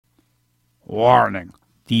Warning.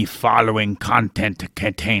 The following content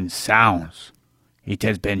contains sounds. It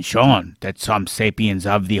has been shown that some sapiens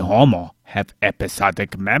of the Homo have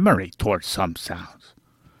episodic memory towards some sounds,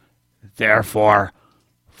 therefore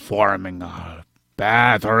forming a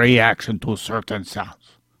bad reaction to certain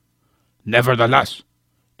sounds. Nevertheless,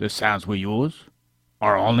 the sounds we use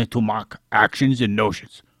are only to mock actions and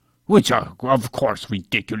notions, which are, of course,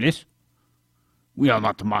 ridiculous. We are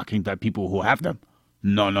not mocking the people who have them.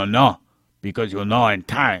 No, because in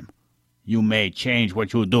time, you may change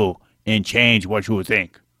what you do and change what you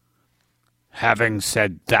think. Having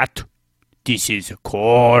said that, this is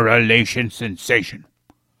Correlation Sensation,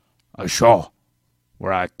 a show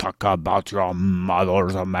where I talk about your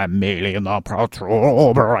mother's mammalian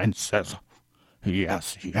protuberances.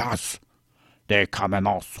 Yes. They come in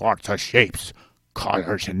all sorts of shapes,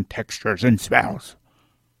 colors, and textures and smells.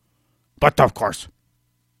 But of course,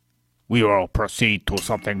 we will proceed to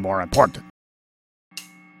something more important.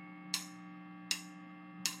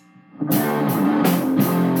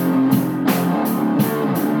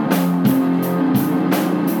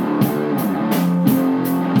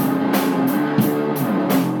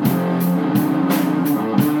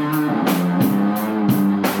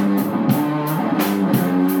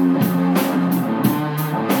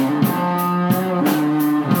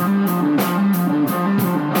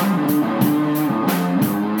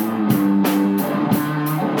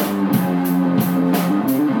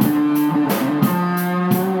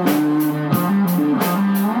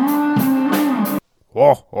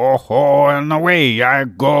 And away I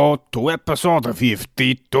go to episode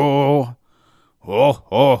 52.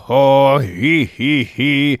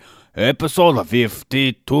 He. Episode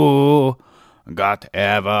 52. Got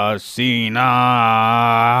Avicenna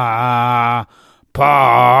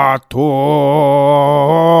Part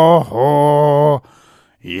 2.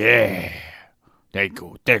 Yeah. Thank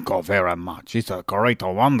you very much. It's a great,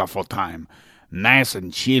 wonderful time. Nice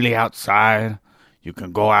and chilly outside. You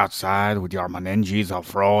can go outside with your meninges all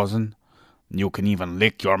frozen. You can even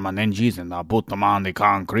lick your meninges and put them on the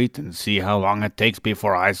concrete and see how long it takes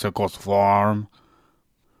before icicles form.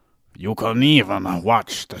 You can even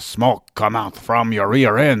watch the smoke come out from your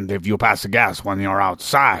rear end if you pass gas when you're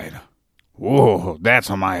outside. Ooh,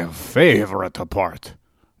 that's my favorite part.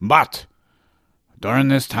 But during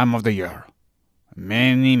this time of the year,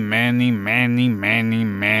 many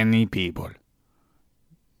people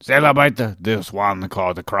celebrate this one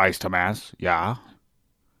called Christ Mass, yeah.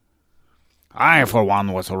 I, for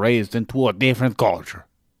one, was raised into a different culture.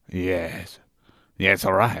 Yes,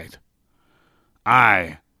 right.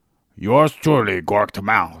 I, yours truly, Gorked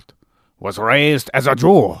Mouth, was raised as a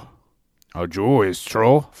Jew. A Jew is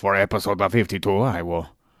true. For episode 52, I will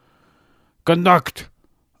conduct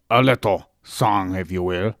a little song, if you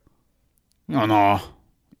will. No,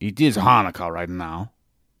 it is Hanukkah right now.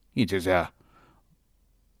 It is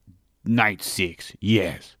night 6,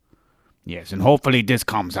 yes, and hopefully this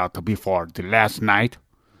comes out before the last night,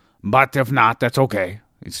 but if not, that's okay.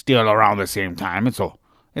 It's still around the same time. It's all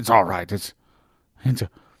right.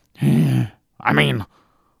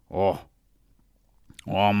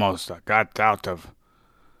 Almost I got out of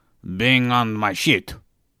being on my shit.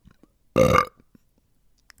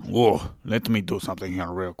 Let me do something here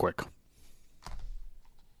real quick.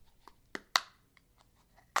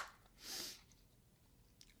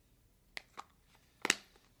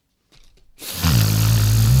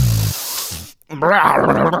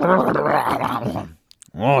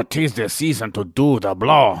 Oh, 'tis the season to do the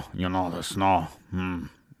blow. You know, the snow.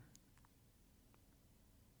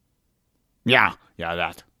 Yeah,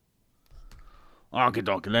 that. Okie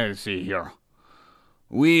dokie, let's see here.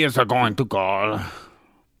 We are going to call...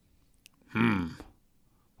 Who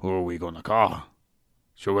are we going to call?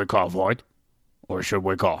 Should we call Void? Or should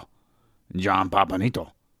we call John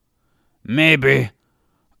Papanito? Maybe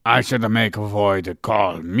I should make Void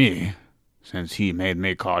call me, since he made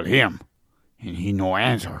me call him, and he no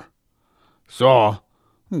answer. So,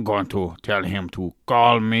 I'm going to tell him to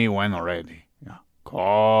call me when ready. Yeah.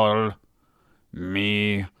 Call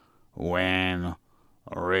me when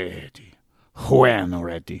ready. When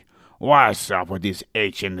ready. What's up with this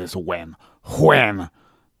H in this when? When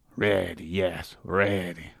ready. Yes,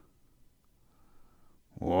 ready.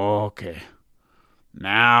 Okay.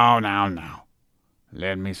 Now.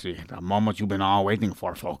 Let me see. The moment you've been all waiting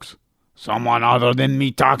for, folks. Someone other than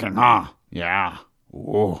me talking, huh? Yeah.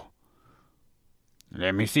 Ooh.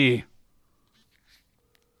 Let me see.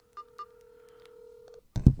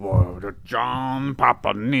 Whoa, the John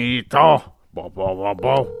Papanito.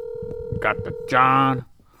 Bo. Got the John.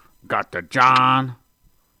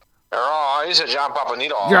 Oh, it's a John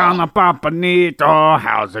Papanito. John Papanito,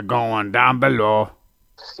 how's it going down below?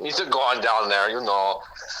 He's a going down there, you know.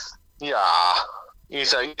 Yeah,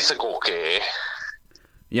 he's a okay.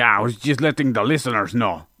 Yeah, I was just letting the listeners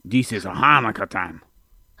know. This is a Hanukkah time.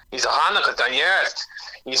 He's a Hanukkah time, yes.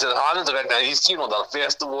 He's a Hanukkah time. He's, you know, the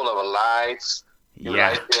festival of lights. You Yeah.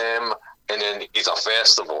 light them, and then it's a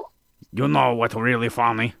festival. You know what's really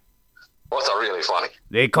funny? What's really funny?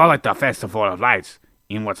 They call it the Festival of Lights.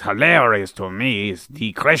 And what's hilarious to me is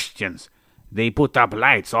the Christians. They put up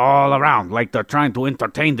lights all around like they're trying to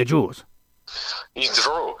entertain the Jews. It's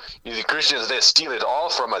true. The Christians, they steal it all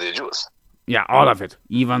from the Jews. Yeah, all of it.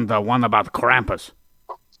 Even the one about Krampus.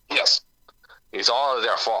 Yes. It's all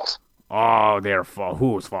their fault. Oh, their fault.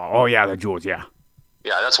 Whose fault? Oh, yeah, the Jews, yeah.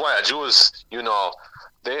 Yeah, that's why the Jews, you know,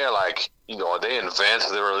 they're like, you know, they invent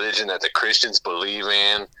the religion that the Christians believe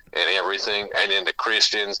in and everything. And then the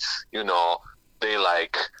Christians, you know, they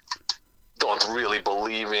like don't really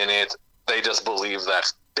believe in it. They just believe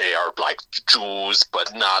that they are like Jews,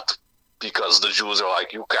 but not because the Jews are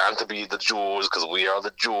like, you can't be the Jews because we are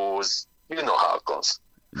the Jews. You know how it goes.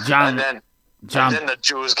 John, And then the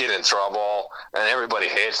Jews get in trouble and everybody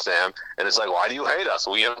hates them. And it's like, why do you hate us?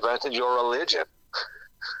 We invented your religion.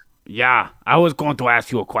 yeah, I was going to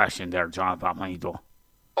ask you a question there, John Papanito.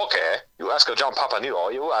 Okay, you ask a John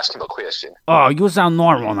Papanito, you ask him a question. Oh, you sound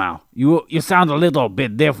normal now. You sound a little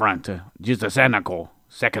bit different. Just a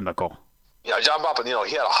second ago. Yeah, John Papanito,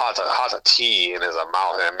 he had a hot tea in his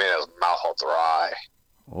mouth and it made his mouth all dry.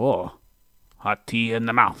 Oh, hot tea in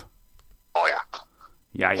the mouth. Oh,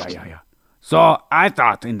 yeah. Yeah. So I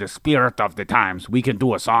thought in the spirit of the times, we can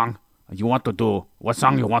do a song. What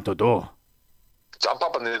song you want to do? John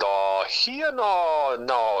Papanito, he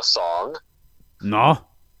no song. No?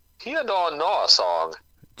 He no song.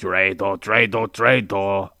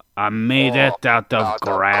 Dredo. I made it out of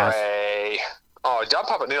grass. Cray. Oh, John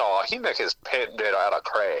Papanito, he make his pet out of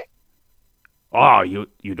cray. Oh, you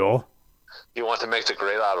do? You want to make the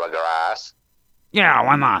dreidel out of grass? Yeah,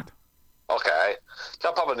 why not? Okay.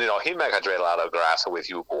 John Papanito, he make a dreidel out of grass with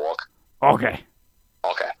you, Bork. Okay.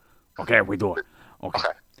 Okay, We do it. Okay.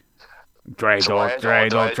 Dreidel.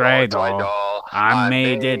 Dreidel. I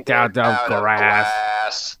made it out of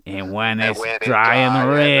grass. And when it's dry and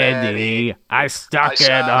ready, I stuck it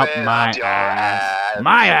up my ass.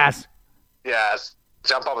 My ass! Yes.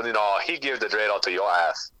 John Papanito, he give the dreidel to your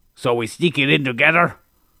ass. So we stick it in together?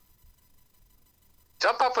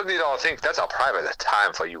 John Papanito think that's a private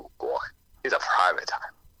time for you, Bork. It's a private time.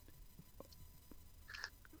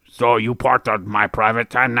 So you part of my private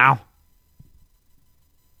time now?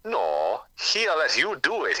 No, he'll let you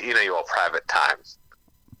do it in your private times.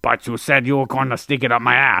 But you said you were going to stick it up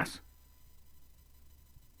my ass.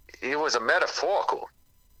 It was a metaphorical.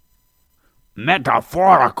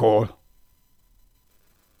 Metaphorical?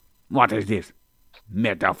 What is this?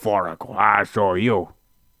 Metaphorical. I saw you.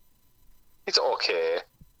 It's okay.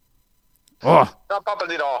 Oh, Now,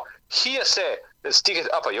 Papanito, he said stick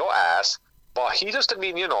it up your ass, but he just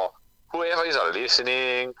mean, you know, whoever is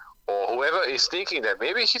listening or whoever is thinking that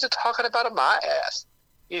maybe he's talking about my ass.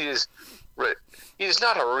 It is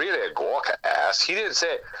not really a Gorka ass. He didn't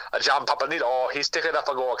say John Papanito, oh, he's sticking up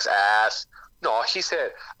a Gork's ass. No, he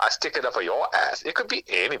said I stick it up your ass. It could be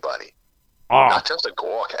anybody. oh, Not just a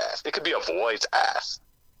Gork ass. It could be a void's ass.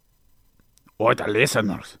 or the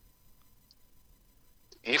listeners.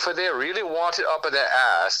 If they really want it up their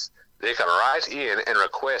ass, they can write in and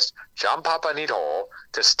request John Papanito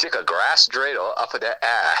to stick a grass dreidel up their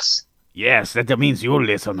ass. Yes, that means you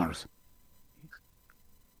listeners.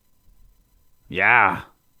 Yeah.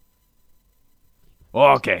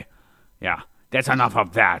 Okay. Yeah, that's enough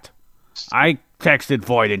of that. I texted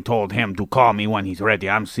Void and told him to call me when he's ready.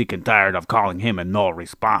 I'm sick and tired of calling him and no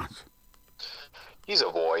response. He's a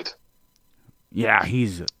void. Yeah,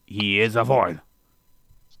 he is a Void.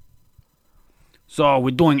 So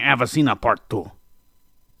we're doing Avicenna Part 2.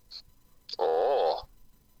 Oh.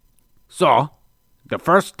 So, the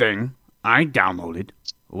first thing I downloaded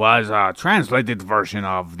was a translated version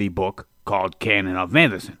of the book called Canon of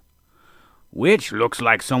Medicine, which looks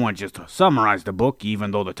like someone just summarized the book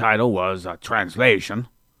even though the title was a translation.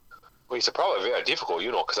 Well, it's probably very difficult,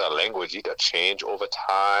 you know, because our language either change over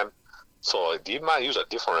time. So you might use a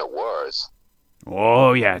different words.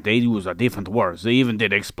 Oh yeah, they use a different words. They even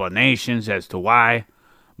did explanations as to why,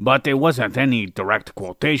 but there wasn't any direct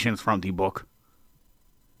quotations from the book.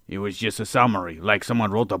 It was just a summary, like someone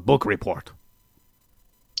wrote a book report.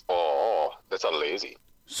 Oh, that's a lazy.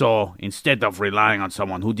 So instead of relying on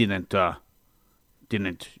someone who didn't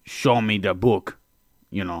show me the book,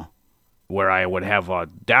 you know, where I would have a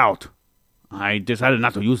doubt I decided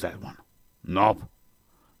not to use that one. Nope.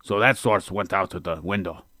 So that source went out the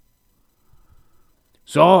window.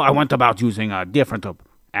 So I went about using different,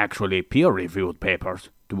 actually peer-reviewed papers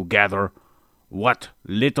to gather what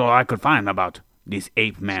little I could find about this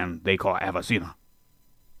ape man they call Avicenna.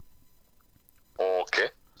 Okay.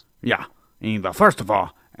 Yeah, and first of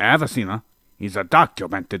all, Avicenna is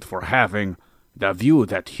documented for having the view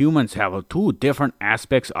that humans have two different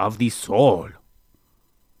aspects of the soul.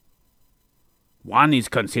 One is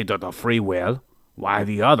considered a free will, while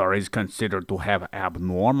the other is considered to have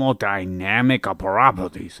abnormal dynamic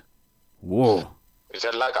properties. Whoa. Is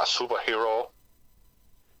that like a superhero?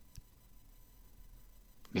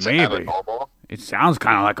 Is Maybe. it abnormal? It sounds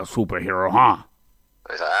kind of like a superhero, huh?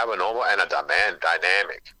 It's abnormal and a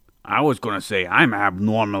dynamic. I was gonna say I'm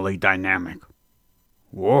abnormally dynamic.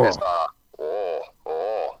 Whoa. It's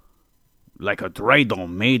oh. Like a dreidel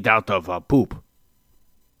made out of poop.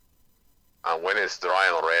 And when it's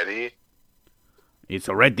dry and ready, It's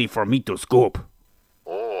ready for me to scoop.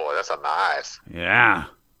 oh, that's a nice. Yeah.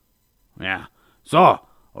 So,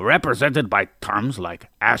 represented by terms like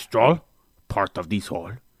astral, part of the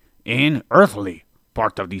soul, and earthly,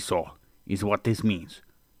 part of the soul, is what this means.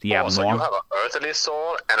 The So you have an earthly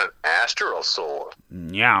soul and an astral soul.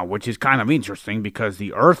 Yeah, which is kind of interesting because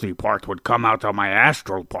the earthly part would come out of my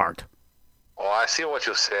astral part. Oh, I see what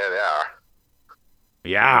you said there.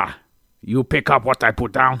 Yeah. You pick up what I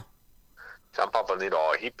put down? San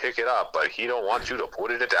Papanito, he pick it up, but he don't want you to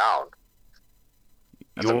put it down.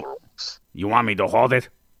 That's gross. You want me to hold it?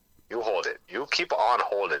 You hold it. You keep on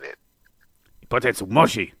holding it. But it's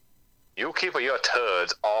mushy. You keep your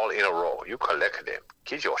turds all in a row. You collect them.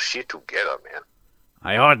 Get your shit together, man.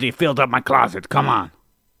 I already filled up my closet. Come on.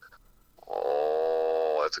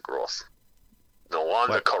 Oh, that's gross. No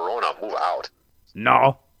wonder Corona move out.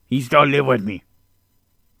 No, he still live with me.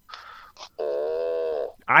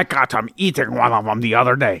 Oh. I caught him eating one of them the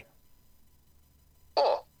other day.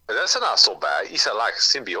 Oh, that's not so bad. It's like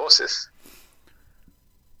symbiosis.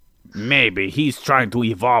 Maybe he's trying to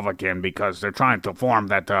evolve again because they're trying to form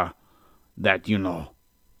that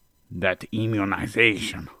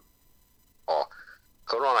immunization. Oh,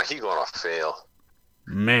 Corona, he gonna fail.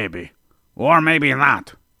 Maybe. Or maybe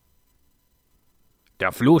not.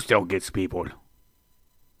 The flu still gets people.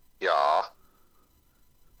 Yeah.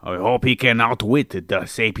 I hope he can outwit the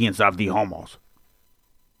sapiens of the homos.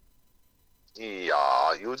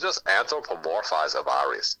 Yeah, you just anthropomorphize a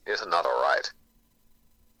virus. It's not alright.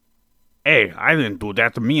 Hey, I didn't do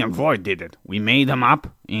that. Me and Void did it. We made him up,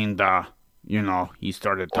 and, he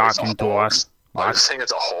started talking to us. Are you saying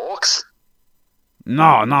it's a hoax?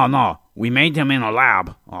 No. We made him in a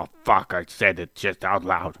lab. Oh, fuck, I said it just out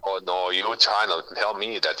loud. Oh, no, you're trying to tell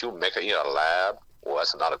me that you make it in a lab? Oh,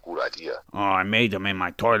 that's not a good idea. Oh, I made him in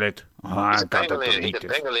my toilet. Oh, I got to delete It's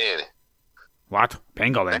this. pangolin. What?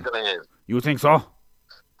 Pangolin? Pangolin. You think so?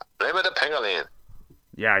 Blame it the pangolin.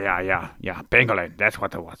 Yeah. Pangolin, that's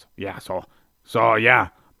what it was. Yeah, so yeah.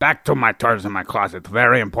 Back to my turds in my closet.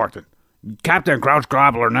 Very important. Captain Crouch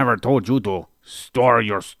Groveler never told you to store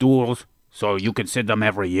your stools so you can sit them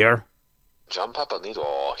every year? John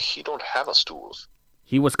Papanito, he don't have a stools.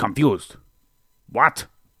 He was confused. What?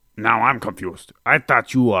 Now I'm confused. I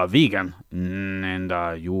thought you were vegan, and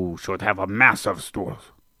you should have a massive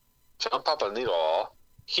stools. John Papanito,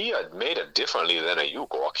 he had made it differently than a you,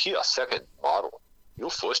 Gork. He a second model. You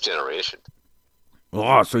first generation.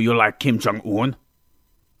 Oh, so you like Kim Jong-un?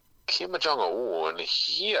 Kim Jong-un,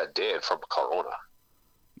 he a dead from Corona.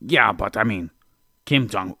 Yeah, but I mean, Kim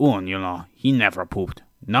Jong-un, he never pooped.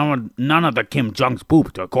 None of the Kim Jongs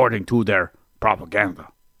pooped, according to their propaganda.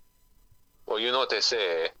 Well, you know what they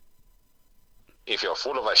say. If you're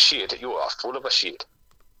full of a shit, you are full of a shit.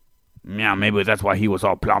 Yeah, maybe that's why he was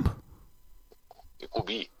all plump. It could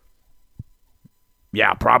be.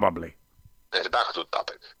 Yeah, probably. And back to the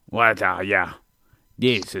topic. Well, yeah.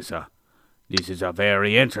 This is a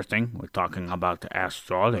very interesting. We're talking about the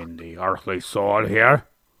astral and the earthly soul here,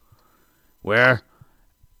 where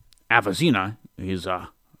Avicenna is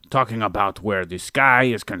talking about where the sky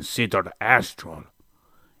is considered astral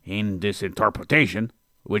in this interpretation,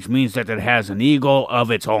 which means that it has an ego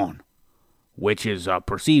of its own, which is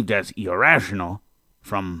perceived as irrational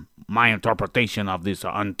from my interpretation of this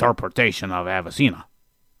interpretation of Avicenna.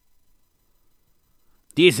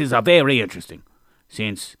 This is very interesting,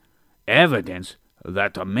 since evidence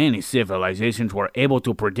that many civilizations were able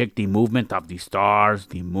to predict the movement of the stars,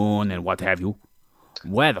 the moon, and what have you,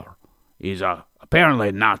 weather is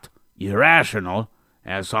apparently not irrational,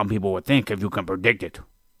 as some people would think if you can predict it.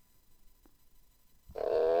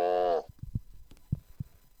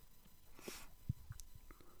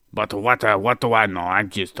 But what do I know? I'm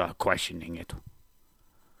just questioning it.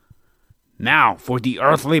 Now, for the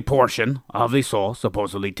earthly portion of the soul,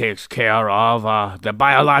 supposedly takes care of the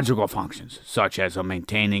biological functions, such as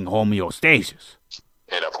maintaining homeostasis.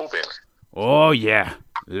 And the pooping. Oh yeah,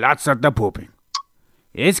 lots of the pooping.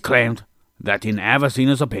 It's claimed that in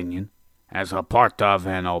Avicenna's opinion, as a part of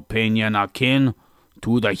an opinion akin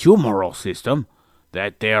to the humoral system,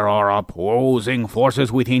 that there are opposing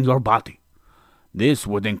forces within your body. This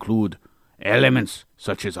would include elements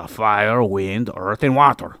such as fire, wind, earth, and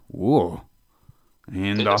water. Ooh.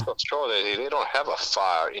 And they just not sure that they don't have a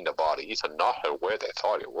fire in the body. It's not where they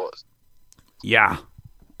thought it was. Yeah,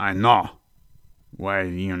 I know.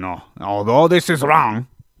 Well, although this is wrong,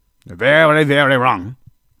 very, very wrong,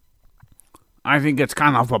 I think it's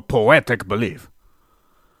kind of a poetic belief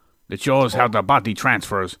that shows how the body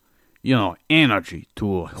transfers, energy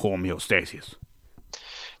to homeostasis.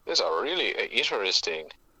 This is really interesting,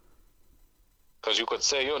 because you could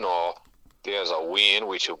say, there's a wind,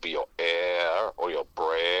 which would be your air or your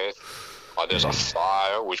breath, or there's a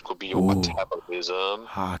fire, which could be your metabolism,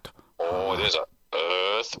 or there's a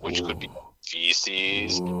earth, which could be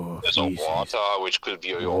feces, there's a water, which could be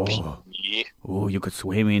your pee. Oh, you could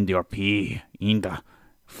swim in your pee,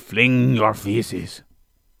 fling your feces.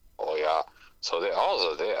 Oh, yeah. So they're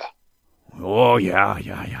also there. Oh, yeah.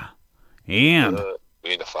 And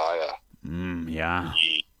in the fire. Yeah.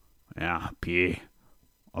 Pee. Yeah, pee.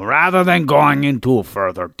 Rather than going into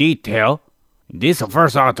further detail, this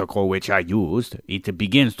first article which I used, it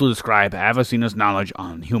begins to describe Avicenna's knowledge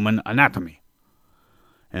on human anatomy.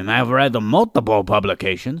 And I've read multiple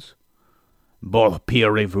publications, both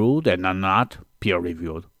peer-reviewed and not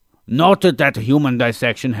peer-reviewed, noted that human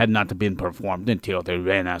dissection had not been performed until the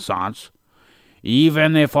Renaissance.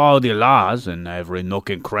 Even if all the laws in every nook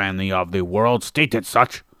and cranny of the world stated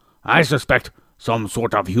such, I suspect some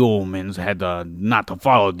sort of humans had not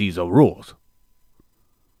followed these rules.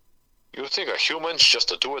 You think humans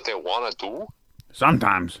just do what they want to do?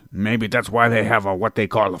 Sometimes. Maybe that's why they have what they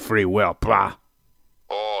call a free will, blah.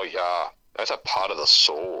 Oh, yeah. That's a part of the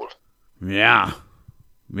soul. Yeah,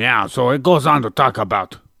 so it goes on to talk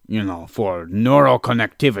about, for neural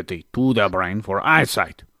connectivity to the brain for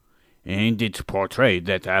eyesight. And it's portrayed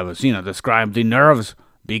that Avicenna described the nerves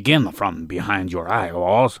begin from behind your eye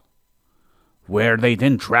walls, where they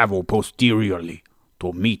then travel posteriorly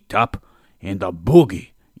to meet up in the boogie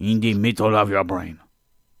in the middle of your brain.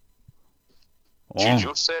 Did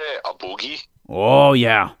you say a boogie? Oh,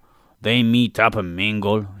 yeah. They meet up and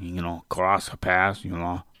mingle, cross paths,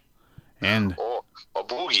 and... Oh, a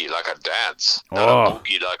boogie like a dance, not a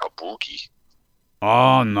boogie like a boogie.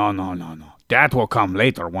 Oh, no. That will come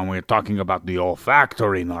later when we're talking about the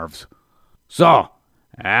olfactory nerves. So,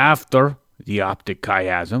 after the optic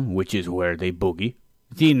chiasm, which is where they boogie,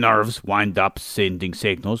 the nerves wind up sending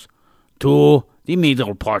signals to the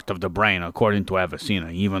middle part of the brain, according to Avicenna,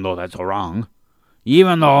 even though that's wrong.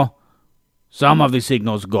 Even though some of the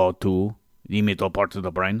signals go to the middle part of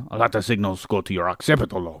the brain, a lot of signals go to your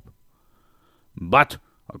occipital lobe. But,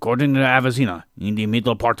 according to Avicenna, in the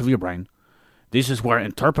middle part of your brain, this is where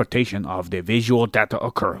interpretation of the visual data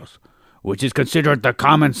occurs, which is considered the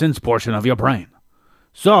common sense portion of your brain.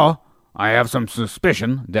 So, I have some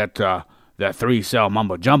suspicion that the 3-cell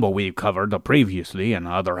mumbo-jumbo we've covered previously in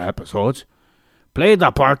other episodes played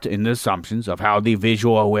a part in the assumptions of how the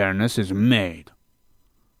visual awareness is made.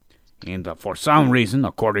 And for some reason,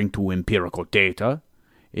 according to empirical data,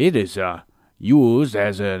 it is used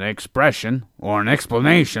as an expression or an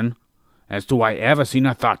explanation as to why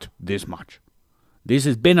Avicenna thought this much. This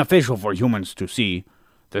is beneficial for humans to see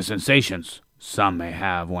the sensations some may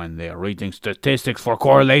have when they are reading statistics for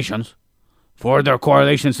correlations, for their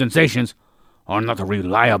correlation sensations are not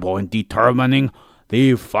reliable in determining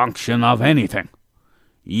the function of anything.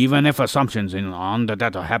 Even if assumptions on the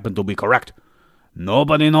data happen to be correct,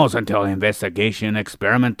 nobody knows until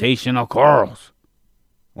experimentation occurs.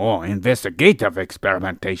 Or investigative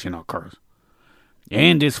experimentation occurs,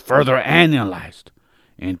 and is further analyzed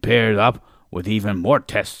and paired up with even more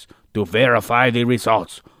tests to verify the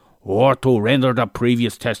results or to render the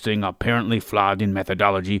previous testing apparently flawed in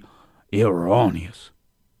methodology erroneous.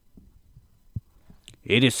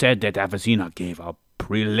 It is said that Avicenna gave a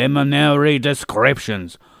preliminary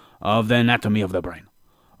descriptions of the anatomy of the brain,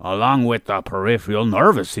 along with the peripheral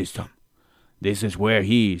nervous system. This is where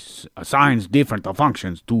he assigns different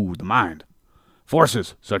functions to the mind.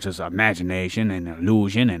 Forces such as imagination and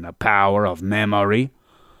illusion and the power of memory,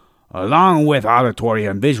 along with auditory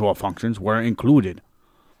and visual functions, were included.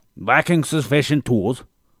 Lacking sufficient tools,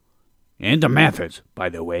 In the methods, by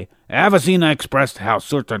the way, Avicenna expressed how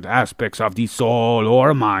certain aspects of the soul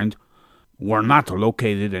or mind were not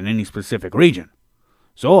located in any specific region.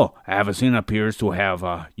 So, Avicenna appears to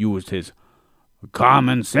have used his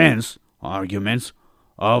common sense arguments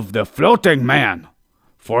of the floating man,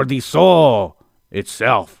 for the soul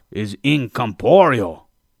itself is incorporeal.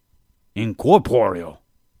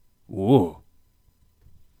 Ooh.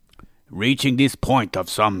 Reaching this point of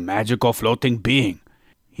some magical floating being,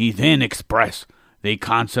 he then expressed the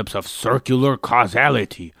concepts of circular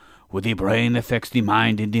causality, where the brain affects the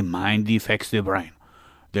mind and the mind affects the brain.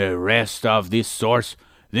 The rest of this source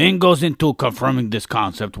then goes into confirming this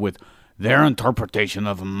concept with their interpretation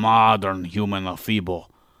of modern human feeble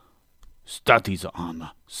studies on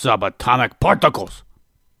subatomic particles.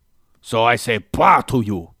 So I say, bah to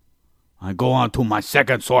you. I go on to my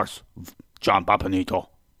second source, John Papanito.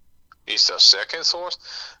 It's the second source?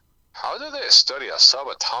 How do they study a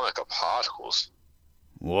subatomic particles?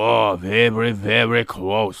 Whoa, very, very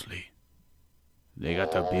closely. They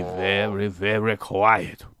got to be very, very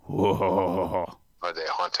quiet. Whoa. Are they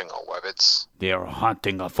hunting rabbits? They are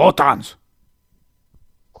hunting photons.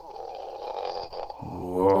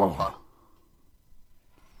 Oh.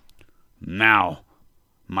 Now,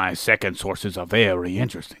 my second sources are very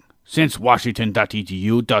interesting. Since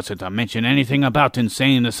Washington.edu doesn't mention anything about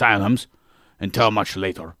insane asylums until much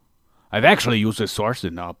later, I've actually used this source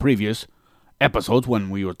in previous episodes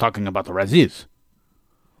when we were talking about the Raziz.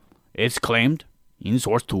 It's claimed, in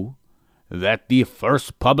Source 2, that the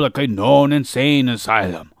first publicly known insane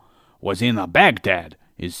asylum was in Baghdad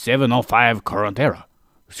in 705 current era,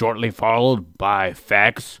 shortly followed by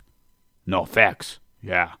Fez,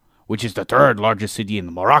 which is the third largest city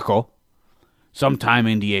in Morocco, sometime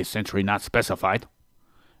in the 8th century not specified,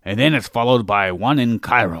 and then it's followed by one in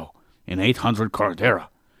Cairo in 800 current era.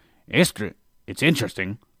 It's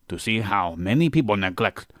interesting to see how many people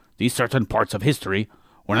neglect these certain parts of history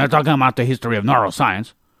when they're talking about the history of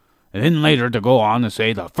neuroscience, and then later to go on and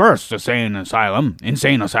say the first insane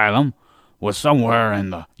asylum was somewhere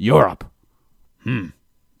in Europe.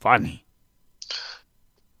 Funny.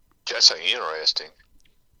 That's interesting.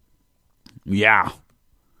 Yeah.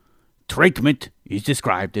 Treatment is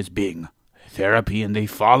described as being therapy in the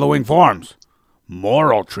following forms: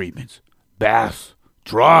 moral treatments, baths,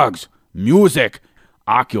 drugs, music,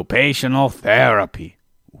 occupational therapy.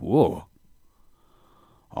 Whoa.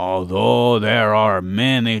 Although there are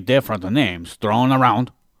many different names thrown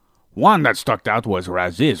around, one that stuck out was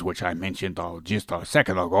Raziz, which I mentioned just a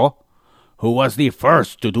second ago, who was the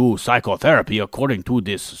first to do psychotherapy according to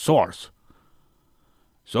this source.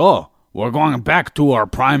 So, we're going back to our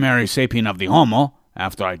primary sapien of the Homo,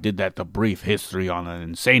 after I did that brief history on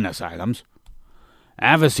insane asylums.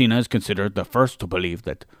 Avicenna is considered the first to believe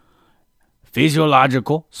that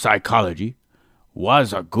physiological psychology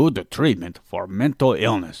was a good treatment for mental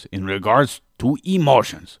illness in regards to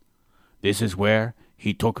emotions. This is where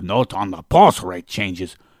he took note on the pulse rate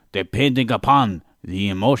changes depending upon the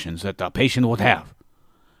emotions that the patient would have.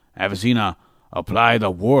 Avicenna applied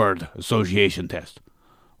a word association test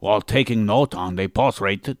while taking note on the pulse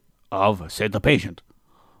rate of said patient.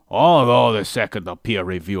 Although the second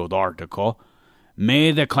peer-reviewed article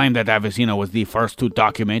made the claim that Avicenna was the first to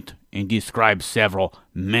document and describe several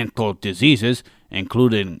mental diseases,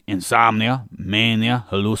 including insomnia, mania,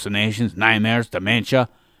 hallucinations, nightmares, dementia,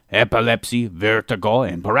 epilepsy, vertigo,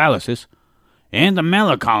 and paralysis, and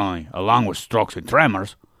melancholy, along with strokes and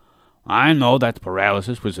tremors. I know that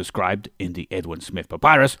paralysis was described in the Edwin Smith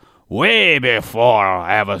Papyrus way before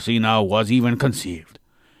Avicenna was even conceived.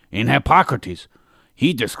 In Hippocrates,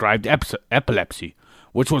 he described epilepsy,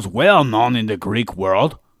 which was well known in the Greek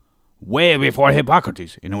world way before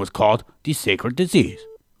Hippocrates, and it was called the sacred disease.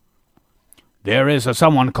 There is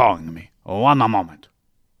someone calling me. One moment.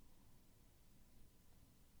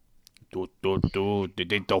 The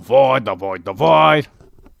void.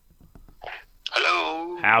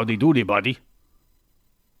 Hello. Howdy doody, buddy.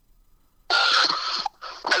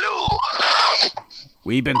 Hello.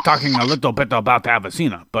 We've been talking a little bit about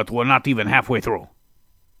Avicenna, but we're not even halfway through.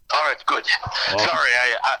 All right, good. Sorry,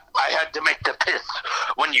 I had to make the piss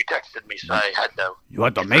when you texted me, so I had to... You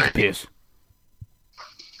had to make piss?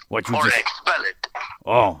 What, you just... expel it.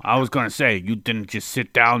 Oh, I was going to say, you didn't just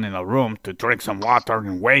sit down in a room to drink some water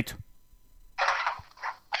and wait?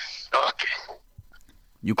 Okay.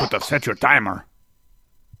 You could have set your timer.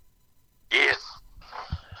 Yes.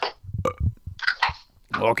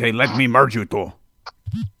 Okay, let me merge you two.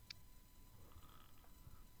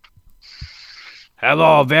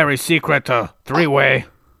 Hello, very secret three-way.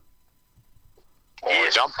 Oh,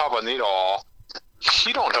 John Papanito.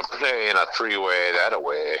 He don't play in a three-way that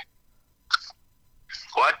way.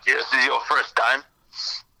 What? This is your first time?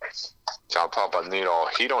 John Papanito,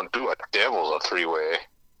 he don't do a devil's a three-way.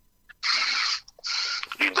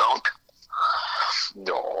 You don't?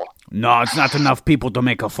 No. No, it's not enough people to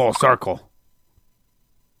make a full circle.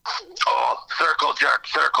 Oh, circle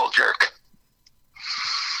jerk.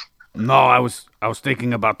 No, I was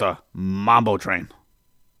thinking about the Mambo train.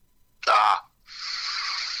 Ah.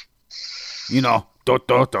 You know, do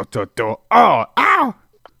do do do do. Oh, ow!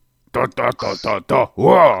 Do do do do do.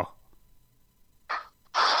 Whoa!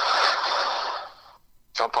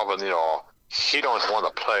 John Papanito, he don't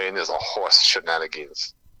want to play in his horse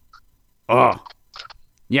shenanigans. Oh.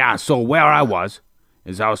 Yeah, so where I was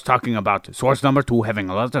talking about source number 2 having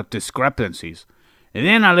a lot of discrepancies. And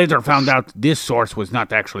then I later found out this source was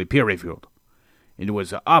not actually peer-reviewed. It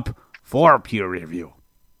was up for peer review.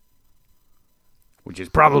 Which is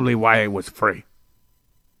probably why it was free.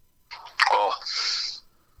 Oh.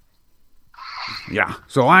 Yeah,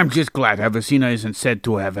 so I'm just glad Avicenna isn't said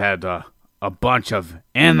to have had a bunch of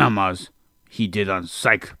enemas he did on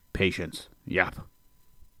psych patients. Yep.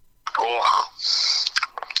 Oh.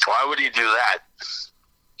 Why would he do that?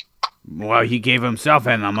 Well, he gave himself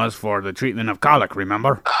enemas for the treatment of colic,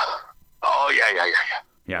 remember? Oh, yeah.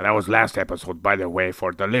 Yeah, that was last episode, by the way,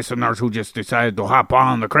 for the listeners who just decided to hop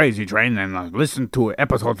on the crazy train and listen to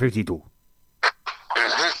episode 52.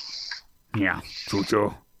 Mm-hmm. Yeah,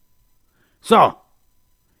 choo-choo. So,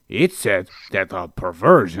 it said that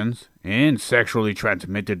perversions and sexually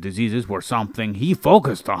transmitted diseases were something he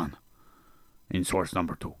focused on in source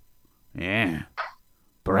number 2. Yeah.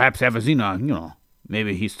 Perhaps Avicenna,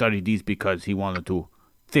 maybe he studied these because he wanted to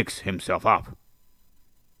fix himself up.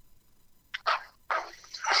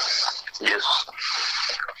 Yes.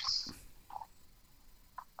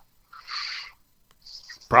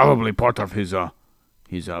 Probably part of his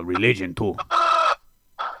religion, too.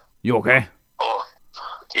 You okay? Oh,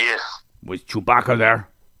 yes. Was Chewbacca there?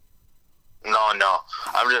 No.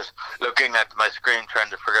 I'm just looking at my screen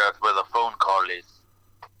trying to figure out where the phone call is.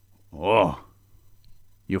 Oh.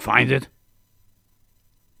 You find it?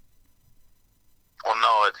 Oh,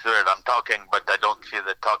 no, it's weird. I'm talking, but I don't see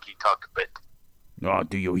the talky-talk bit. Oh,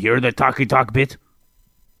 do you hear the talky-talk bit?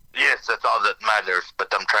 Yes, that's all that matters,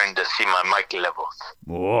 but I'm trying to see my mic levels.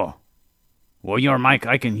 Oh. Well, your mic,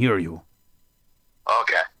 I can hear you.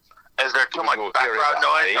 Okay. Is there too much background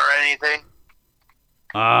noise or anything?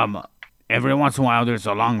 Every once in a while there's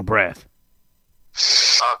a long breath.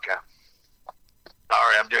 Okay.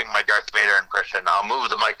 Sorry, I'm doing my Darth Vader impression. I'll move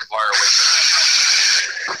the mic far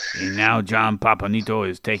away. And now John Papanito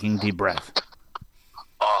is taking deep breath.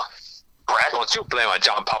 Oh, breath? Don't you blame on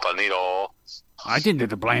John Papanito. I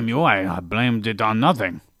didn't blame you. I blamed it on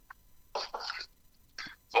nothing.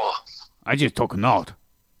 Oh. I just took a note.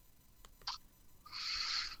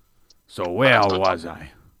 So where was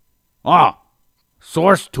I?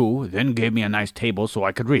 Source 2 then gave me a nice table so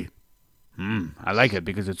I could read. I like it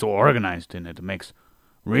because it's so organized and it makes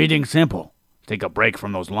reading simple. Take a break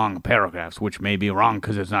from those long paragraphs, which may be wrong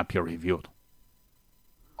because it's not peer-reviewed.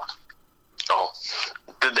 Oh.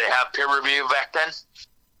 Did they have peer review back then?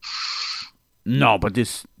 No, but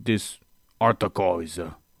this article is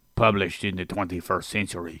published in the 21st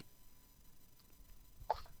century.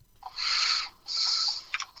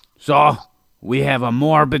 So, we have a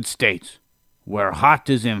morbid state where hot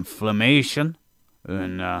is inflammation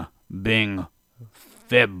and being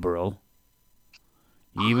febrile,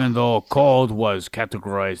 even though cold was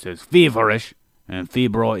categorized as feverish, and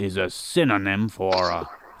febrile is a synonym for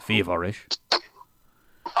feverish.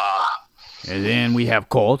 And then we have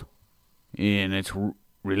cold, and it's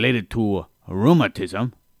related to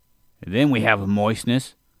rheumatism. And then we have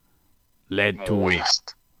moistness, led to...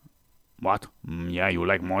 Moist. What? Yeah, you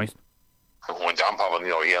like moist? When John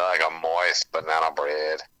Papanito, he like a moist banana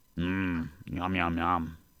bread. Yum, yum,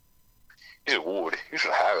 yum. You would. You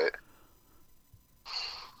should have it.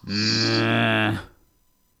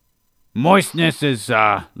 Moistness is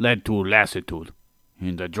led to lassitude,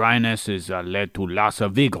 and the dryness is led to loss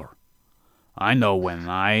of vigor. I know when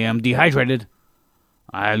I am dehydrated,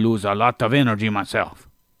 I lose a lot of energy myself.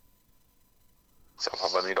 So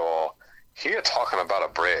Papanito, here talking about a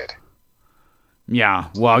bread. Yeah,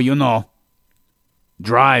 well,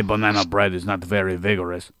 dry banana bread is not very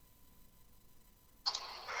vigorous.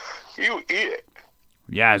 You eat it.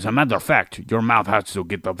 Yeah, as a matter of fact, your mouth has to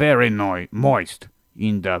get very moist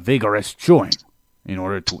in the vigorous chewing in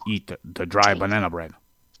order to eat the dry banana bread.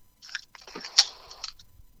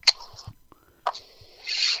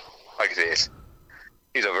 Like this.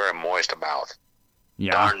 He's a very moist mouth.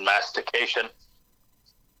 Yeah. Darn mastication.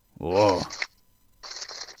 Whoa.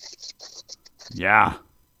 Yeah.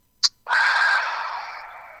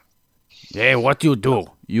 Hey, what do you do?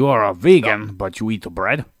 You are a vegan, but you eat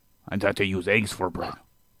bread? I thought they use eggs for bread.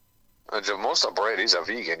 Most of bread is a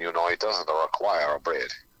vegan, you know. It doesn't require a bread.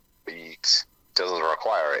 It doesn't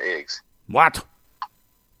require eggs. What?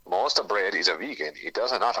 Most of bread is a vegan. It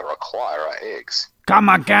does not require eggs. Come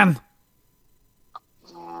again?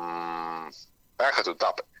 Back to the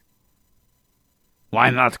topic. Why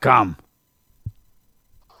not come?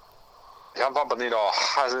 Young Pampanito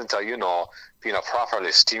hasn't, been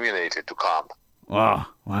properly stimulated to come. Well,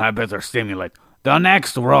 I better stimulate. The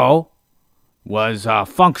next row was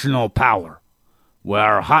functional power,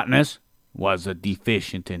 where hotness was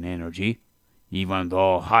deficient in energy, even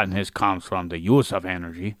though hotness comes from the use of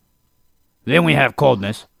energy. Then we have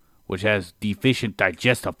coldness, which has deficient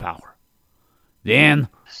digestive power. Then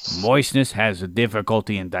moistness has a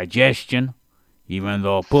difficulty in digestion, even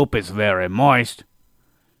though poop is very moist.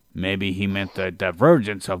 Maybe he meant the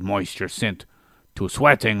divergence of moisture sent to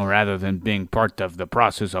sweating rather than being part of the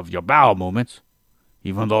process of your bowel movements,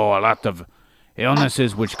 even though a lot of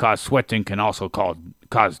illnesses which cause sweating can also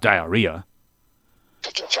cause diarrhea.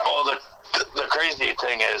 Well, the crazy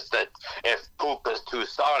thing is that if poop is too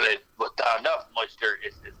solid without enough moisture,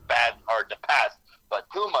 it's bad and hard to pass. But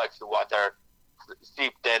too much water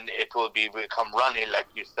seeped in, it will become runny, like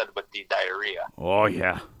you said, with the diarrhea. Oh,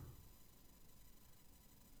 yeah.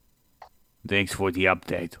 Thanks for the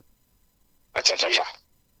update.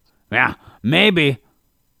 Yeah, maybe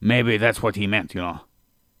that's what he meant, you know.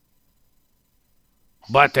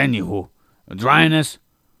 But anywho, dryness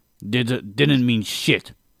didn't mean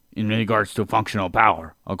shit in regards to functional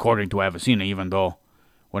power, according to Avicenna, even though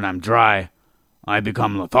when I'm dry, I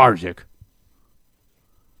become lethargic.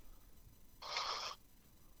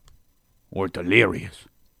 Or delirious.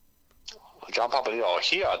 John Pampanito,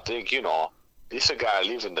 here I think, this guy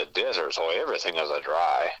lives in the desert, so everything is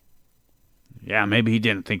dry. Yeah, maybe he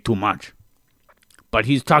didn't think too much. But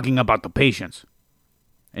he's talking about the patients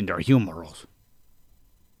and their humerals.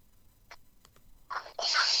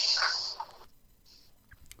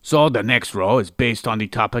 So the next row is based on the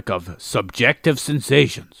topic of subjective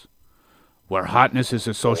sensations, where hotness is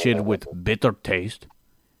associated with bitter taste,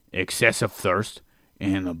 excessive thirst,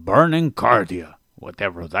 and burning cardia,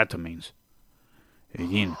 whatever that means.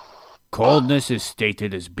 Again, coldness is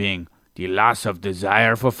stated as being the loss of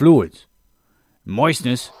desire for fluids.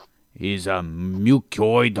 Moistness is a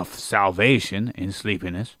mucoid of salvation in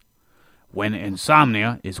sleepiness, when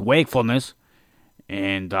insomnia is wakefulness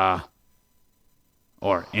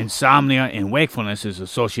or insomnia and wakefulness is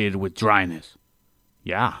associated with dryness.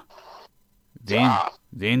 Yeah.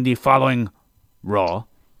 Then the following row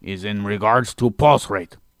is in regards to pulse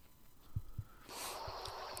rate.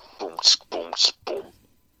 Boom, boom, boom.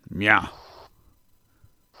 Yeah.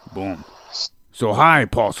 Boom. So high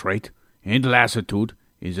pulse rate and lassitude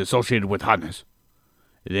is associated with hotness.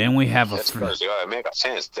 Then we have That's crazy. It makes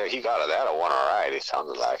sense. He got that one all right, it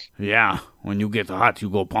sounded like. Yeah. When you get hot, you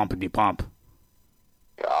go pumpity pump.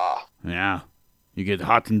 Yeah. Yeah. You get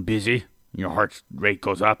hot and busy, your heart rate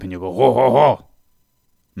goes up, and you go, ho, ho, ho.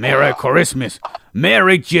 Merry Christmas.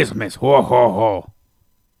 Merry Christmas. Ho, ho, ho.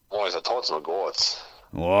 Boys, I told some goats.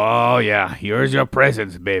 Oh, yeah. Here's your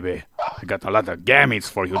presents, baby. I got a lot of gametes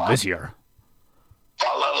for you this year.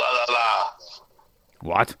 La la la la.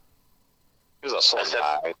 What? These are so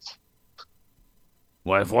nice.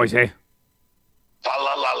 What voice, eh? La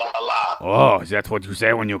la la la la. Oh, is that what you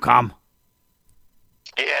say when you come?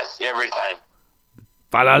 Yes, every time.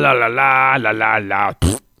 Fa la la la la la la la.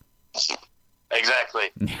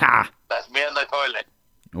 Exactly. Ha. That's me in the toilet.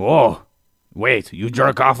 Oh, wait, you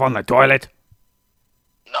jerk off on the toilet?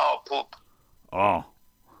 No, poop. Oh.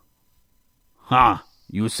 Huh.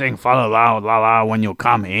 You sing fa la la la la when you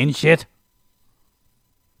come in shit?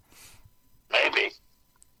 Maybe.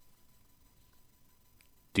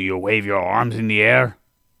 Do you wave your arms in the air?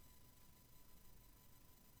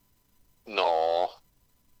 No.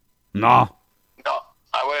 No. No,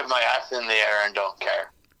 I wave my ass in the air and don't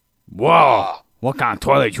care. Whoa. What kind of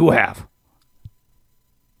toilet you have?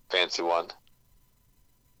 Fancy one.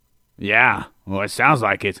 Yeah. Well, it sounds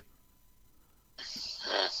like it.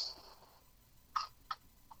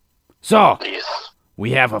 So, Yes.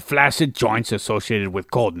 we have a flaccid joints associated with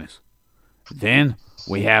coldness. Then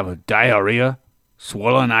we have diarrhea,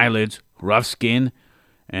 swollen eyelids, rough skin,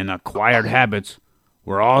 and acquired habits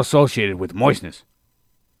were all associated with moistness.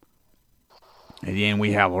 And then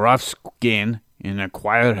we have rough skin and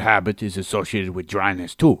acquired habit is associated with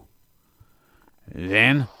dryness too.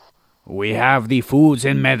 Then we have the foods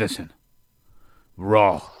and medicine.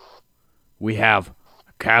 Raw. We have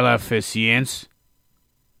calefacients,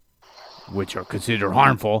 which are considered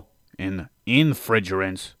harmful, and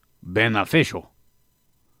infrigerants, beneficial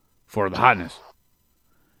for the hotness.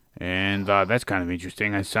 And that's kind of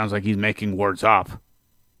interesting. It sounds like he's making words up,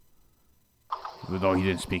 even though he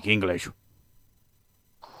didn't speak English.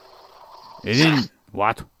 It didn't...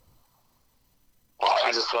 What?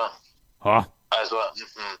 As well. Huh? As well.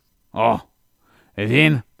 Mm-hmm. Oh. And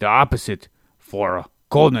then the opposite for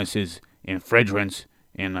coldness is infringement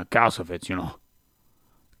and calcifits,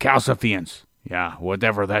 Calcifiants. Yeah,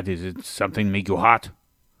 whatever that is. It's something make you hot.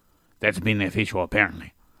 That's beneficial,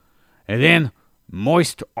 apparently. And then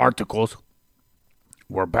moist articles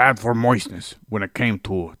were bad for moistness when it came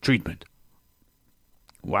to treatment,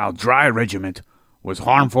 while dry regimen was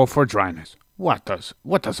harmful for dryness. What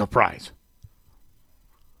a surprise.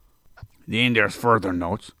 Then there's further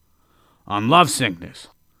notes on love sickness,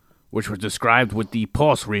 which was described with the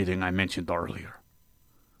pulse reading I mentioned earlier.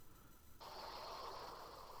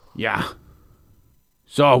 Yeah.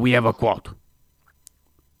 So we have a quote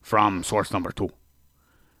from source number 2.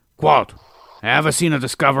 Quote, Avicenna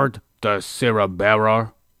discovered the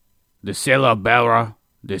cerebellar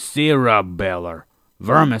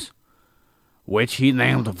vermis, which he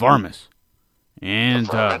named vermis. And,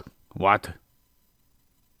 what?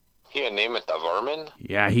 He had named it the vermin?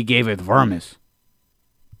 Yeah, he gave it vermis.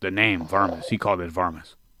 The name, vermis. He called it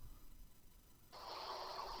vermis.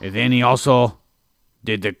 And then he also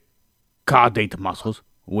did the caudate muscles,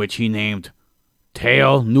 which he named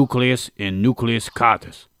tail nucleus and nucleus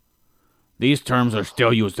caudus. These terms are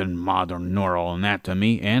still used in modern neural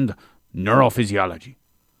anatomy and neurophysiology.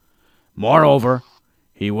 Moreover,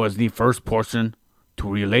 he was the first person to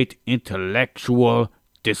relate intellectual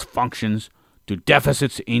dysfunctions to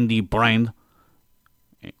deficits in the brain's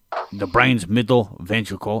middle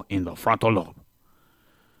ventricle in the frontal lobe,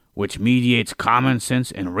 which mediates common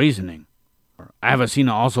sense and reasoning.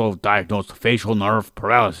 Avicenna also diagnosed facial nerve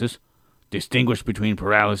paralysis, distinguished between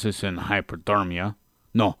paralysis and hyperemia.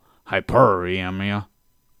 What?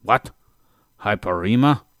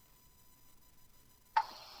 Hyperemia?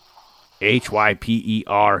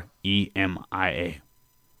 Hyperemia.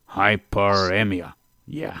 Hyperemia.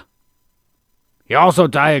 Yeah. He also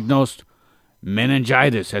diagnosed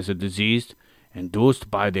meningitis as a disease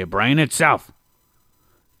induced by the brain itself,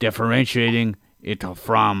 differentiating it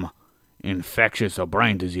from infectious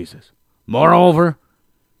brain diseases. Moreover,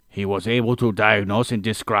 he was able to diagnose and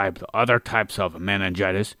describe the other types of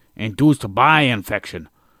meningitis induced by infection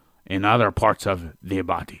in other parts of the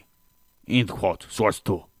body. End quote. Source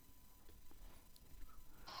 2.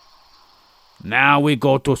 Now we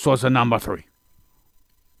go to source number 3.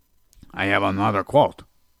 I have another quote.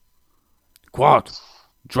 Quote,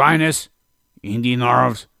 dryness in the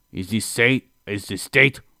nerves is the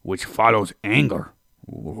state which follows anger.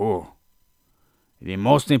 Ooh. The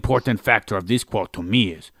most important factor of this quote to me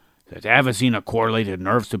is that Avicenna correlated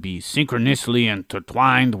nerves to be synchronously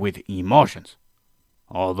intertwined with emotions.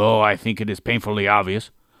 Although I think it is painfully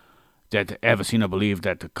obvious that Avicenna believed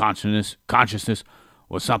that the consciousness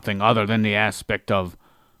was something other than the aspect of,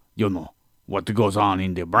 what goes on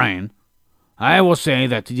in the brain, I will say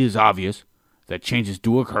that it is obvious that changes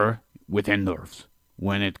do occur within nerves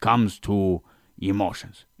when it comes to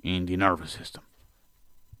emotions in the nervous system.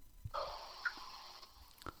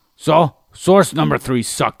 So, source number 3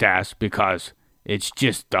 sucked ass because it's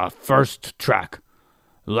just the first track.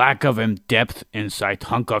 Lack of in-depth insight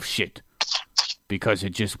hunk of shit. Because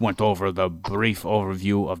it just went over the brief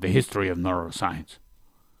overview of the history of neuroscience.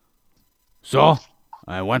 So,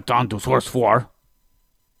 I went on to source 4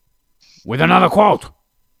 with another quote.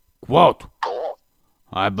 Quote,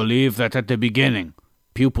 I believe that at the beginning,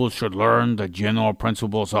 pupils should learn the general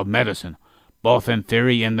principles of medicine, both in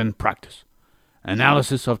theory and in practice.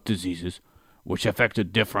 Analysis of diseases which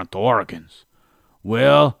affected different organs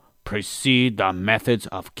will precede the methods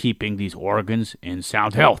of keeping these organs in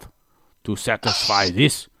sound health. To satisfy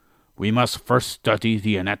this, we must first study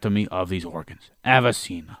the anatomy of these organs.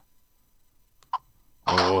 Avicenna.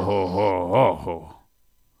 Oh, ho, ho, ho, ho.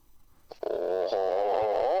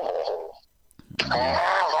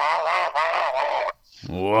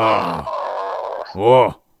 Whoa.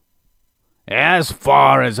 Whoa. As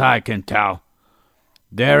far as I can tell,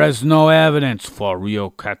 there is no evidence for real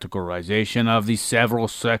categorization of the several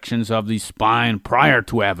sections of the spine prior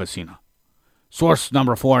to Avicenna. Source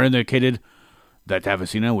number 4 indicated that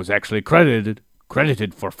Avicenna was actually credited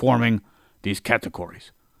for forming these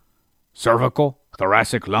categories: cervical,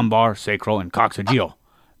 thoracic, lumbar, sacral, and coccygeal,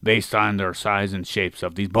 based on their size and shapes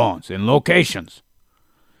of these bones and locations.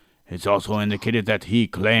 It's also indicated that he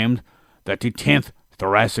claimed that the 10th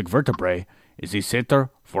thoracic vertebrae is the center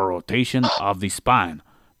for rotation of the spine,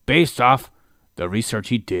 based off the research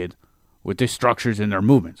he did with the structures and their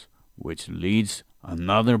movements, which leads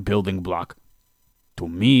another building block to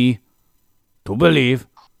me to believe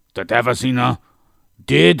that Avicenna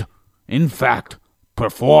did, in fact,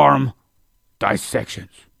 perform dissections.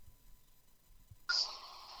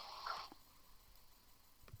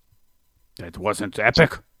 That wasn't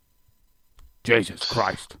epic? Jesus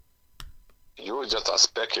Christ. You were just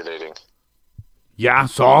speculating. Yeah,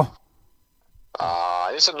 so?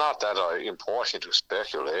 It's not that important to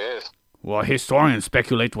speculate. Well, historians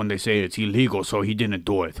speculate when they say it's illegal, so he didn't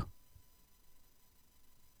do it.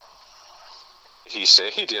 He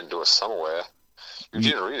said he didn't do it somewhere. You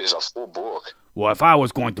didn't read his full book. Well, if I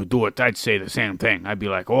was going to do it, I'd say the same thing. I'd be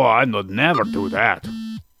like, oh, I would never do that.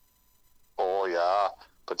 Oh, yeah,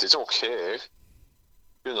 but it's okay.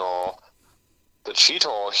 You know, the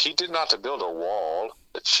Cheeto, he did not build a wall.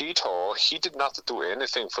 The Cheeto, he did not do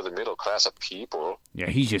anything for the middle class of people. Yeah,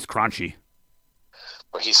 he's just crunchy.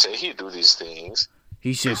 But he said he'd do these things.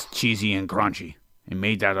 He's just cheesy and crunchy and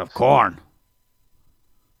made out of corn.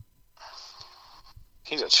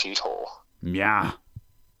 He's a Cheeto. Yeah.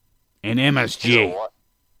 And MSG.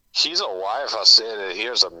 He's a wife. I said that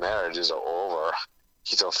here's a marriage is over.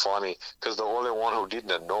 He's so funny because the only one who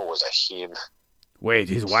didn't know was him. Wait,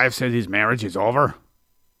 his wife said his marriage is over?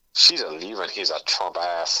 She's leaving. He's a Trump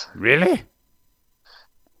ass. Really?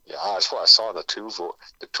 Yeah, that's what I saw in the tube.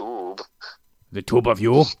 The tube. The tube of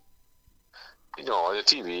you? You know, the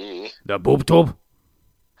TV. The boob tube?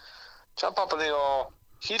 John Papanino,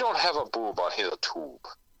 he don't have a boob on his tube.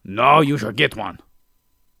 No, you should get one.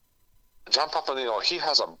 John Papanino, he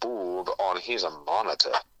has a boob on his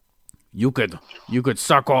monitor. You could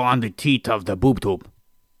suckle on the teeth of the boob tube.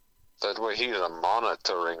 That way he's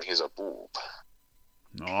monitoring his boob.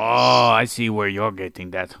 Oh, I see where you're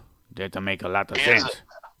getting that. That to make a lot of sense.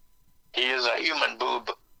 He is a human boob.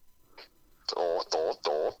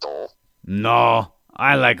 No,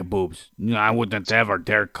 I like boobs. I wouldn't ever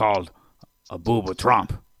dare call a boob a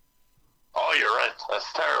Trump. Oh, you're right.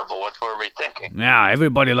 That's terrible. What were we thinking? Yeah,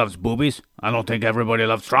 everybody loves boobies. I don't think everybody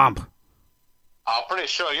loves Trump. I'm pretty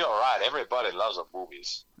sure you're right. Everybody loves the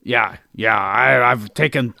boobies. Yeah, I've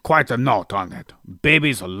taken quite a note on that.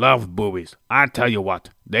 Babies love boobies. I tell you what,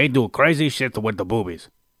 they do crazy shit with the boobies.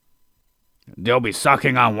 They'll be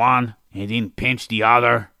sucking on one and then pinch the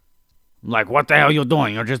other. Like, what the hell are you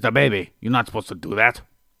doing? You're just a baby. You're not supposed to do that.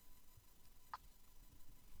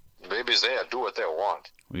 Babies there do what they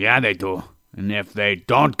want. Yeah, they do. And if they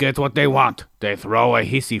don't get what they want, they throw a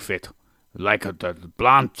hissy fit. Like the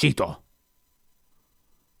blonde Cheeto.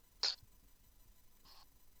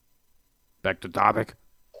 Back to topic.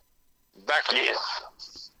 Back to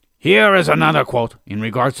yes. Here is another quote in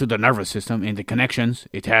regards to the nervous system and the connections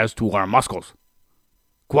it has to our muscles.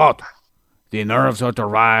 Quote, the nerves are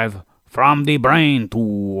derived from the brain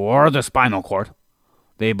or the spinal cord.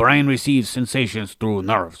 The brain receives sensations through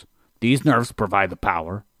nerves. These nerves provide the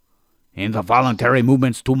power and the voluntary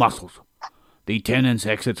movements to muscles. The tendons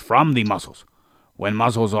exit from the muscles. When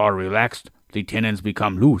muscles are relaxed, the tendons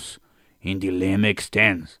become loose and the limb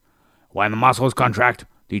extends. When the muscles contract,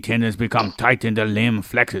 the tendons become tight and the limb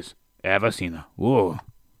flexes. Avicenna. Whoa.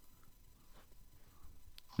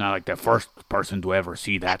 Not like the first person to ever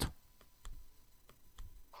see that.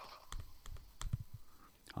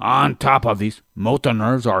 On top of these, motor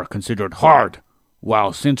nerves are considered hard,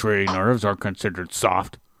 while sensory nerves are considered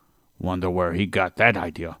soft. Wonder where he got that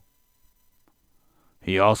idea.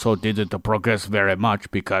 He also didn't progress very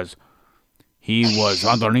much because he was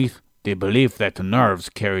underneath the belief that the nerves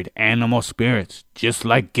carried animal spirits, just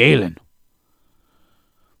like Galen.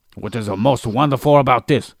 What is the most wonderful about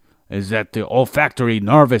this is that the olfactory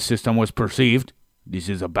nervous system was perceived. This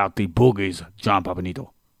is about the boogies, John Papanito.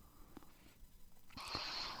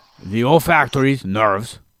 The olfactory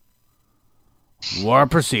nerves were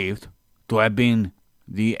perceived to have been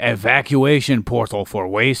the evacuation portal for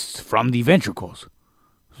wastes from the ventricles.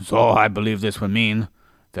 So I believe this would mean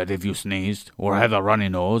that if you sneezed, or had a runny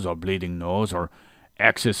nose, or bleeding nose, or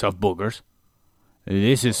excess of boogers,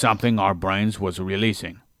 this is something our brains was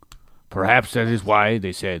releasing. Perhaps that is why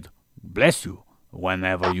they said, bless you,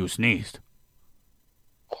 whenever you sneezed.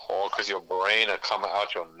 Oh, because your brain are coming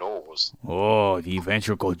out your nose. Oh, the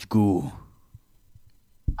ventricle goo.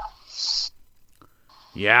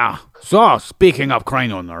 Yeah. So, speaking of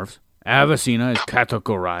cranial nerves, Avicenna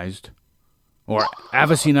categorized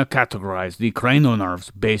the cranial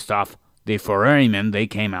nerves based off the foramen they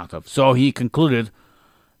came out of. So he concluded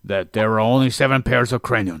that there were only 7 pairs of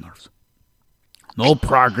cranial nerves. No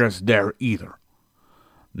progress there either.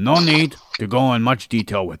 No need to go in much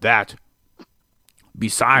detail with that.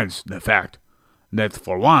 Besides the fact that,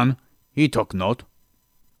 for one, he took note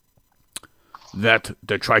that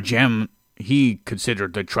he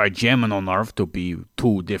considered the trigeminal nerve to be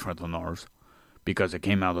two different nerves because it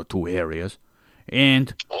came out of two areas.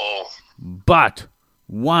 But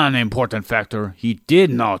one important factor he did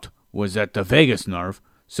note was that the vagus nerve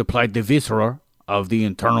supplied the viscera of the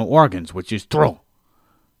internal organs, which is true,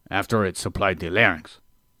 after it supplied the larynx.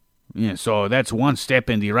 Yeah, so that's one step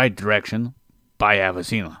in the right direction by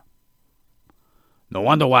Avicenna. No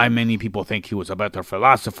wonder why many people think he was a better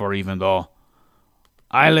philosopher, even though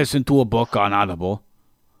I listened to a book on Audible,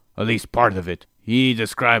 at least part of it. He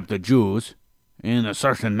described the Jews in a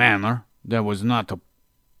certain manner that was not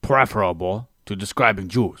preferable to describing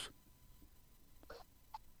Jews.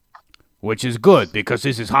 Which is good, because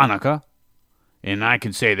this is Hanukkah, and I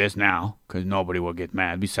can say this now, because nobody will get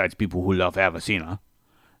mad, besides people who love Avicenna,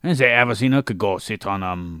 and say Avicenna could go sit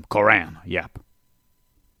on Koran, yep.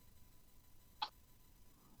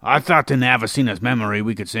 I thought in Avicenna's memory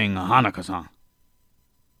we could sing a Hanukkah song.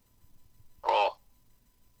 Oh.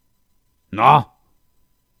 No?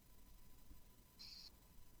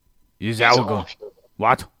 Is that how it goes?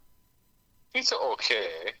 What? It's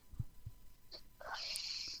okay.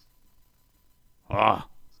 Oh,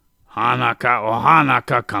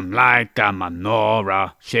 Hanukkah, come light the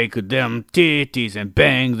menorah, shake them titties and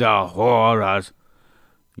bang the horrors.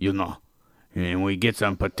 You know, and we get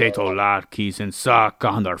some potato latkes and suck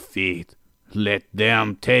on their feet. Let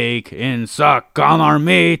them take and suck on our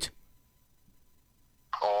meat.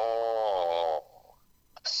 Oh,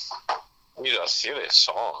 it's a silly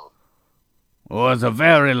song. Oh, it's a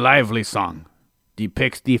very lively song.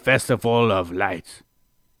 Depicts the festival of lights.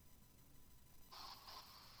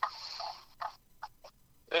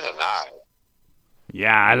 It's nice.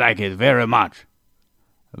 Yeah, I like it very much.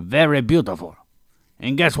 Very beautiful.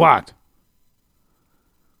 And guess what?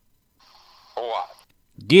 What?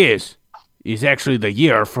 This is actually the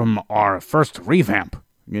year from our first revamp.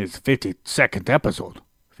 It's 52nd episode.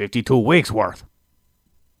 52 weeks worth.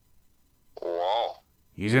 Wow.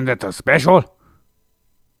 Isn't that a special?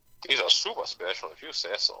 It's a super special if you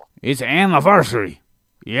say so. It's anniversary.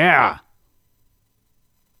 Yeah.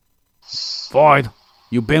 Floyd,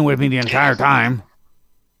 you've been with me the entire time.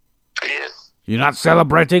 Yes. You're not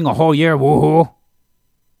celebrating a whole year, woohoo?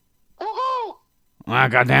 Woohoo! Ah,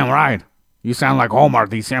 goddamn right. You sound like Homer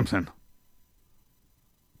D. Simpson.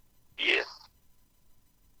 Yes.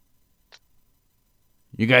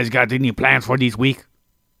 You guys got any plans for this week?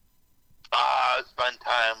 Spend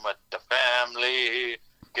time with the family,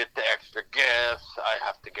 get the extra gifts. I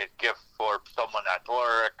have to get gifts for someone at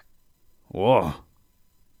work. Whoa.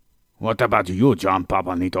 What about you, John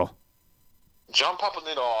Papanito? John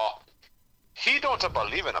Papanito, he don't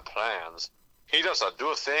believe in the plans. He does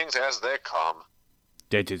do things as they come.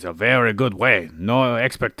 That is a very good way. No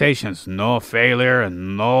expectations, no failure,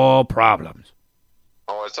 and no problems.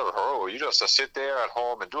 Oh, it's a hurry. You just sit there at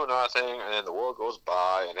home and do nothing, and then the world goes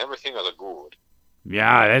by, and everything is good.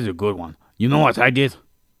 Yeah, that's a good one. You know what I did?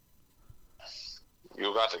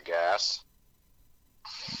 You got the gas.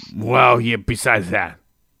 Well, yeah, besides that,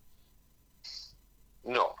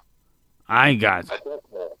 No. I got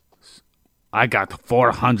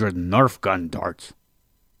 400 Nerf gun darts.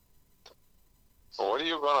 What are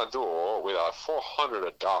you gonna do with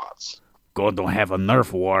 400 dots? Go to have a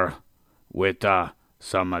Nerf war with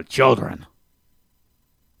some children.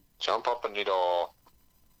 John Papanito,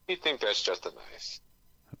 he think that's just nice.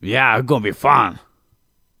 Yeah, it's gonna be fun.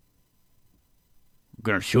 We're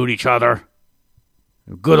gonna shoot each other.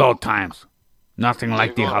 Good old times. Nothing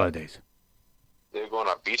like the holidays. They're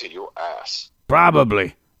gonna beat your ass.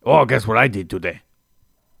 Probably. Oh, guess what I did today?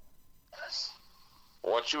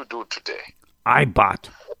 What you do today? I bought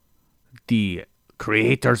the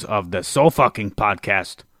creators of the So Fucking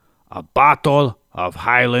podcast a bottle of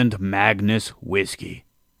Highland Magnus whiskey.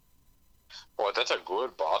 Oh, that's a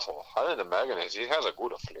good bottle. Highland Magnus, it has a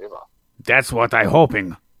good flavor. That's what I'm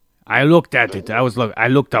hoping. I looked at it. I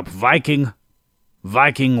looked up Viking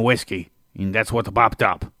whiskey, and that's what popped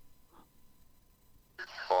up.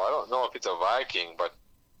 Well, I don't know if it's a Viking, but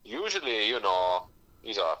usually,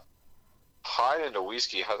 it's a Highland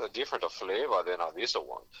whiskey has a different flavor than this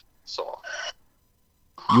one. So.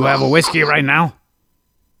 You have a whiskey right now?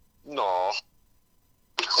 No.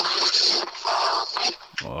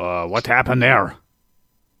 What happened there?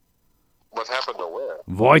 What happened to where?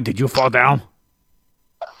 Void, did you fall down?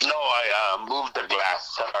 No, I moved the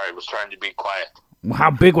glass. Sorry, I was trying to be quiet.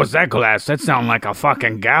 How big was that glass? That sounded like a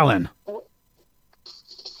fucking gallon.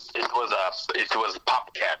 It was a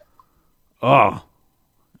pop can. Oh.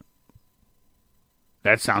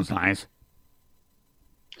 That sounds nice.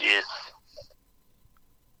 Yes.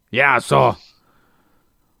 Yeah, so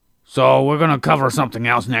So we're gonna cover something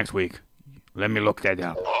else next week. Let me look that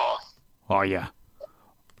up. Oh yeah.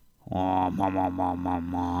 Oh, mama, mama,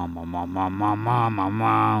 mama, mama, mama, mama, mama,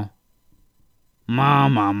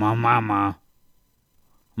 mama, mama, mama, mama,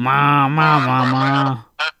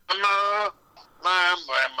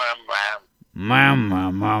 mama,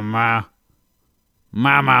 mama, mama.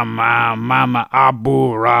 Mama, mama, mama,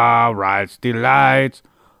 Abura writes delights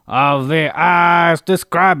of the eyes,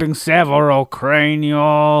 describing several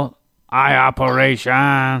cranial eye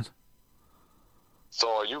operations. So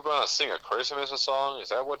are you gonna sing a Christmas song? Is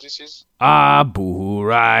that what this is? Abu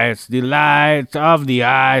writes delights of the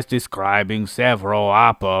eyes, describing several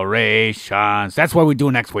operations. That's what we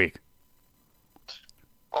do next week.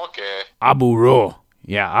 Okay. Aburu.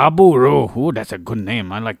 Yeah, Aburu. Ooh, that's a good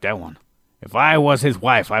name. I like that one. If I was his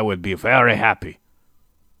wife, I would be very happy.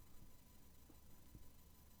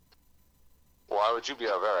 Why would you be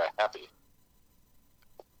very happy?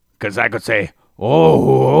 Because I could say,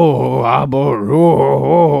 oh,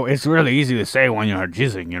 Aburu. It's really easy to say when you're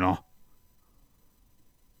jizzing, you know.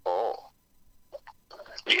 Oh.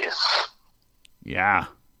 Yes. Yeah.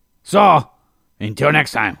 So, until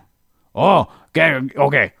next time. Oh,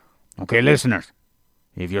 okay, listeners.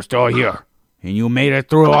 If you're still here and you made it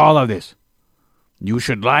through all of this, you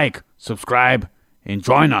should like, subscribe, and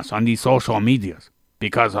join us on these social medias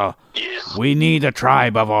because Yes. we need a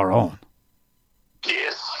tribe of our own.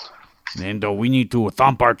 Yes. And we need to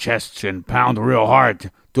thump our chests and pound real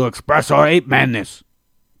hard to express our ape-manness.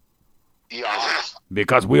 Yeah.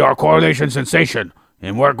 Because we are Correlation Sensation,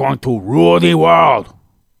 and we're going to rule the world.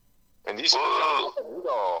 And these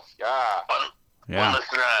Whoa. yeah. Yeah. One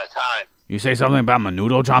listener at a time. You say something about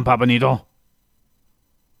Menudo, John Papanito?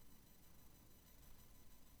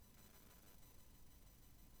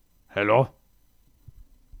 Hello?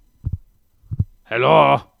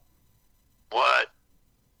 Hello? What?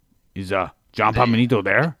 Is John Papanito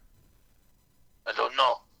there? I don't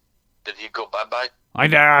know. Did he go bye-bye?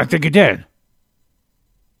 I think he did.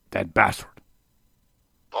 That bastard.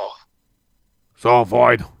 Oh. So,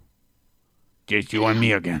 Void, just you and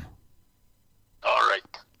me again. All right.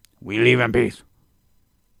 We leave in peace.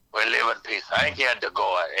 We live in peace. I think he had to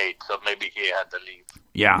go at 8, so maybe he had to leave.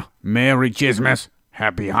 Yeah. Merry Christmas.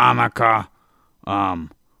 Happy Hanukkah.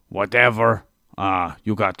 Whatever.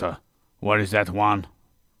 You got the, what is that one?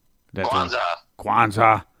 Kwanzaa.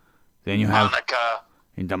 Kwanzaa. Then you have Hanukkah.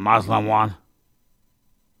 in the Muslim one.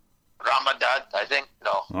 Ramadan, I think.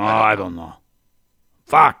 No. Oh, I don't know.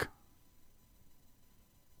 Fuck.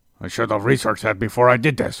 I should have researched that before I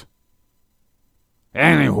did this.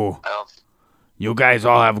 Anywho, I don't. you guys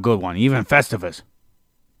all have a good one, even Festivus.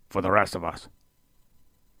 For the rest of us.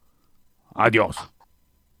 Adios.